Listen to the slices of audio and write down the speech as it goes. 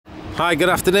Hi, good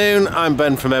afternoon. I'm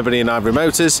Ben from Ebony and Ivory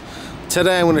Motors.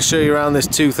 Today I'm going to show you around this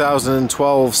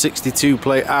 2012 62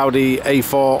 plate Audi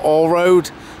A4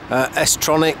 Allroad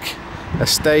S-Tronic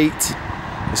estate.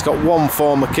 It's got one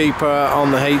former keeper on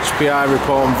the HPI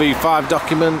report and V5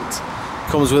 document.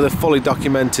 Comes with a fully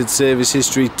documented service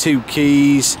history, 2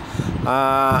 keys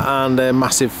and a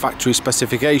massive factory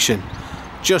specification.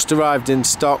 Just arrived in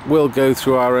stock. We'll go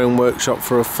through our own workshop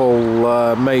for a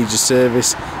full major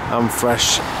service and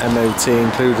fresh MOT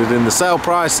included in the sale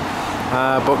price,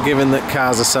 but given that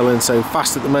cars are selling so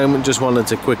fast at the moment, just wanted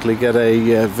to quickly get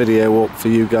a video up for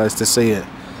you guys to see it.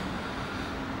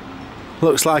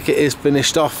 Looks like it is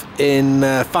finished off in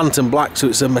phantom black, so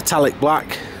it's a metallic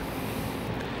black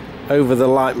over the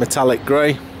light metallic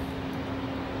grey.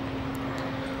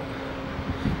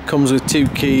 Comes with 2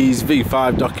 keys,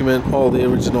 V5 document, all the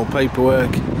original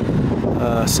paperwork,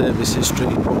 service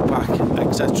history, book pack,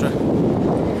 etc.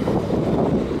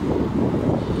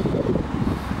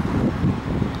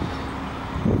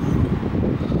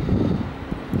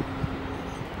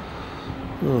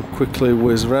 I'll quickly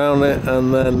whiz around it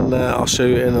and then I'll show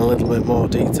you in a little bit more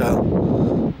detail.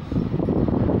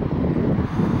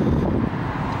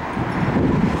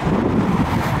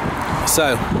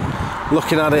 So,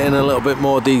 looking at it in a little bit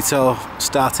more detail,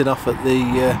 starting off at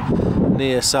the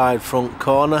near side front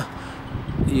corner,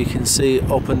 you can see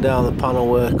up and down the panel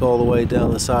work all the way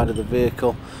down the side of the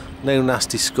vehicle. No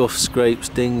nasty scuffs, scrapes,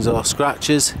 dings or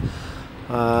scratches.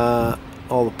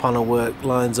 All the panel work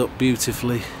lines up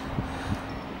beautifully.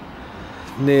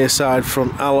 Near side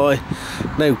front alloy,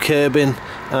 no curbing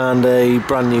and a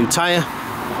brand new tyre.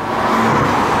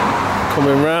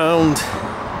 Coming round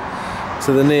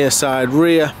to the near side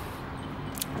rear,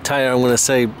 tyre I'm going to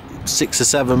say 6 or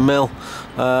 7 mil,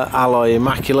 alloy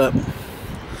immaculate.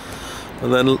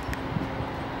 And then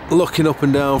looking up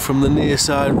and down from the near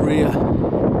side rear,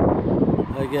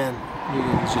 again you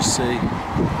can just see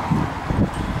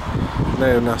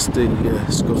no nasty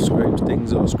scuff, scrapes,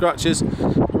 dings or scratches.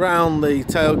 Round the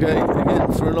tailgate,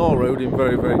 again for an Allroad, in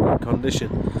very good condition.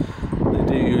 They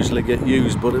do usually get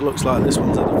used, but it looks like this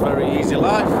one's had a very easy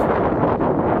life.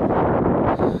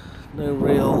 No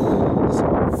real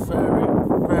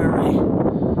very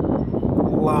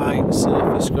light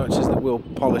surface scratches that will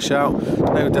polish out.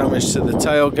 No damage to the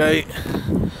tailgate,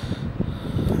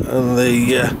 and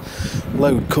the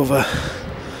load cover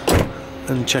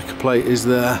and checker plate is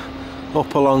there.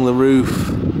 Up along the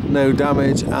roof, no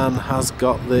damage, and has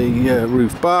got the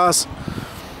roof bars.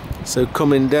 So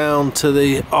coming down to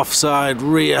the offside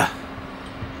rear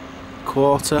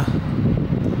quarter,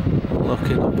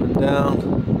 looking up and down,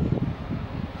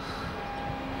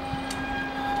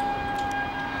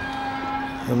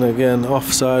 and again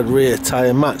offside rear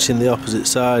tyre matching the opposite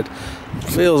side.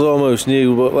 Feels almost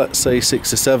new, but let's say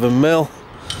 6 or 7 mil.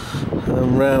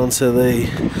 And round to the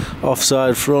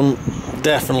offside front,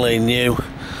 definitely new,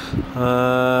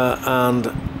 and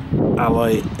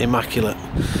alloy immaculate.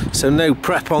 So no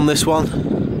prep on this one,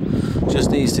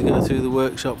 just needs to go through the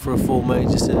workshop for a full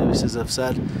major service. As I've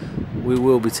said, we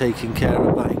will be taking care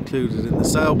of that included in the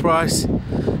sale price.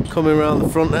 Coming around the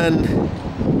front end,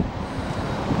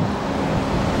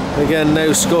 again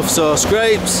no scuffs or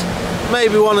scrapes,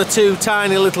 maybe 1 or 2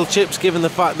 tiny little chips given the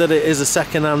fact that it is a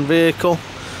second-hand vehicle,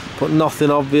 but nothing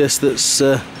obvious that's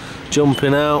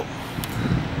jumping out.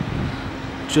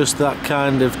 Just that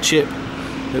kind of chip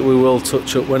that we will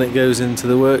touch up when it goes into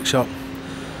the workshop.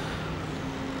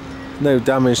 No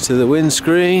damage to the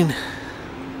windscreen,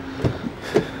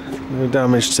 no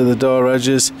damage to the door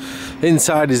edges.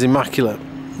 Inside is immaculate.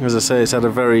 As I say, it's had a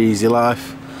very easy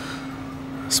life.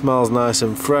 Smells nice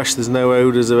and fresh. There's no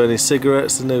odours of any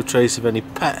cigarettes, there's no trace of any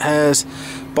pet hairs.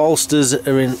 Bolsters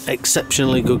are in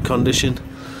exceptionally good condition.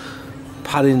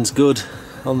 Padding's good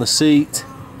on the seat.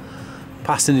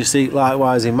 Passenger seat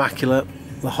likewise immaculate.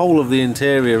 The whole of the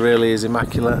interior really is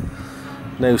immaculate.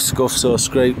 No scuffs or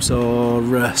scrapes or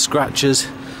scratches.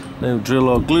 No drill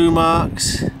or glue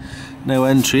marks. No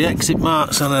entry exit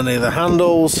marks on any of the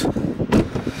handles.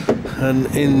 And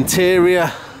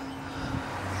interior,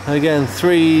 again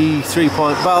 3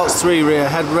 3-point belts, 3 rear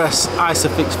headrests,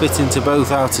 Isofix fitting to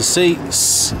both outer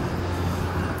seats.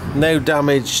 No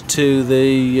damage to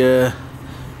the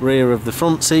rear of the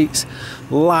front seats.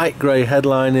 Light grey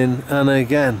headlining, and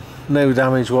again no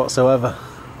damage whatsoever.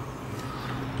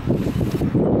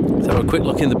 Let's have a quick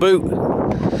look in the boot.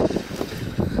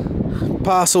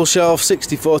 Parcel shelf,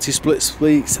 60/40 split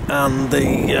seats, and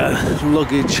the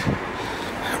luggage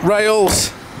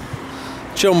rails.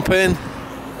 Jump in.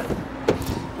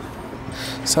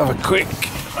 Let's have a quick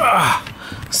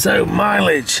so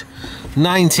mileage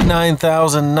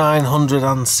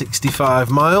 99,965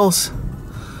 miles.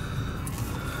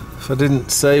 If I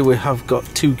didn't say, we have got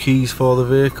 2 keys for the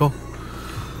vehicle.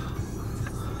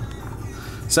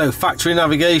 So factory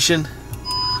navigation,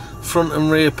 front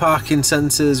and rear parking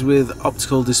sensors with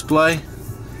optical display,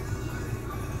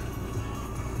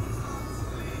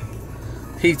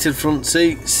 heated front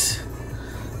seats,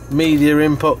 media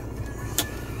input,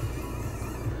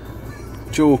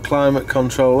 dual climate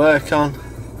control aircon,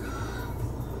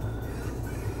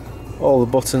 all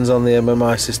the buttons on the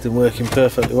MMI system working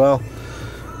perfectly well,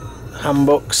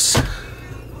 handbooks,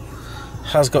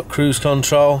 has got cruise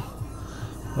control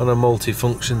and a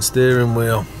multi-function steering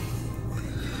wheel,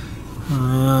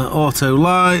 auto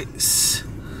lights,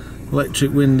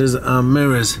 electric windows and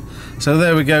mirrors. So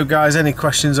there we go guys. Any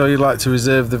questions or you'd like to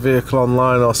reserve the vehicle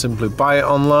online or simply buy it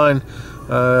online,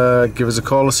 give us a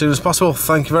call as soon as possible.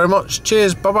 Thank you very much.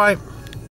 Cheers. Bye bye.